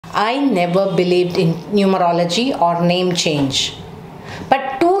I never believed in numerology or name change.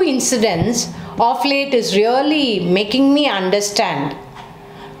 But two incidents of late is really making me understand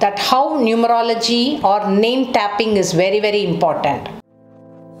that how numerology or name tapping is very, very important.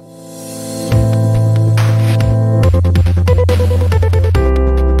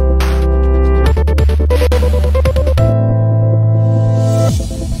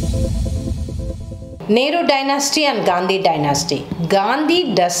 Nehru dynasty and Gandhi dynasty.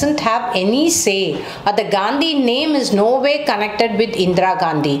 Gandhi doesn't have any say, or the Gandhi name is no way connected with Indira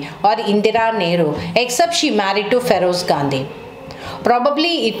Gandhi or Indira Nehru, except she married to Feroz Gandhi.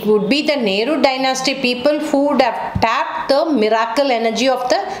 Probably it would be the Nehru dynasty people who would have tapped the miracle energy of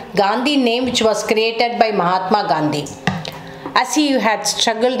the Gandhi name, which was created by Mahatma Gandhi, as he had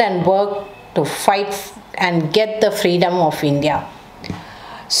struggled and worked to fight and get the freedom of India.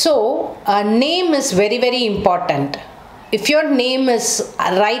 So, a name is very, very important. If your name is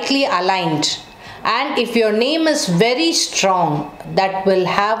rightly aligned and if your name is very strong, that will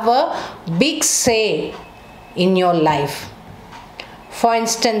have a big say in your life. For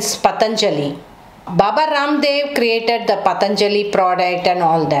instance, Patanjali. Baba Ramdev created the Patanjali product and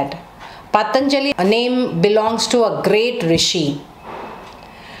all that. Patanjali name belongs to a great rishi.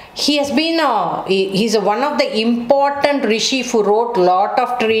 He has been he's one of the important rishi who wrote lot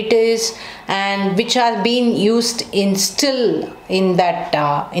of treatises and which has been used in still in that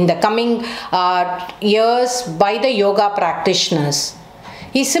in the coming years by the yoga practitioners.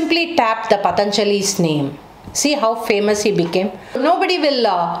 He simply tapped the Patanjali's name. See how famous he became. Nobody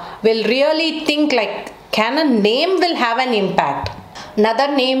will really think like, can a name will have an impact.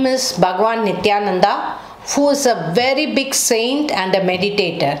 Another name is Bhagwan Nityananda, who is a very big saint and a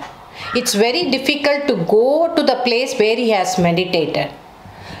meditator. It's very difficult to go to the place where he has meditated.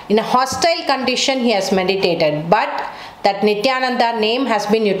 In a hostile condition he has meditated, but that Nityananda name has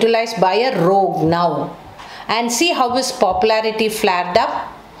been utilized by a rogue now. And see how his popularity flared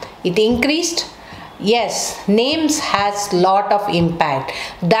up. It increased. Yes, names has lot of impact.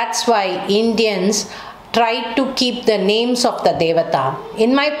 That's why Indians try to keep the names of the Devata.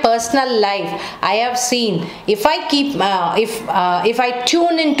 In my personal life, I have seen if I keep if I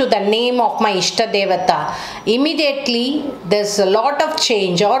tune into the name of my Ishta Devata, immediately there's a lot of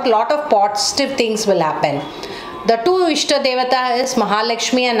change or lot of positive things will happen. The two Ishta Devata is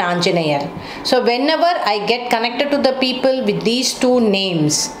Mahalakshmi and Anjaneya. So whenever I get connected to the people with these two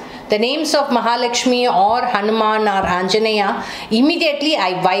names, the names of Mahalakshmi or Hanuman or Anjaneya, immediately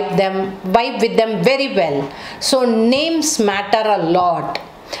I vibe with them very well. So names matter a lot.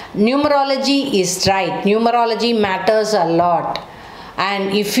 Numerology is right. Numerology matters a lot.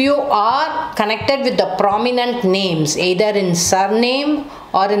 And if you are connected with the prominent names, either in surname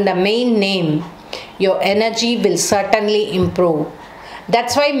or in the main name, your energy will certainly improve.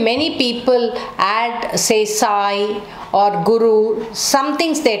 That's why many people add, say, Sai or Guru, some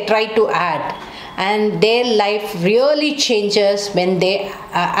things they try to add, and their life really changes when they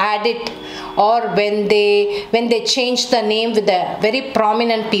add it, or when they change the name with a very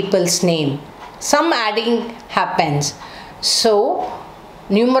prominent people's name. Some adding happens. So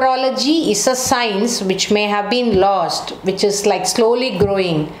numerology is a science which may have been lost, which is like slowly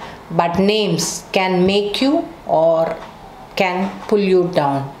growing, but names can make you or can pull you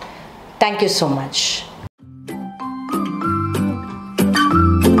down. Thank you so much.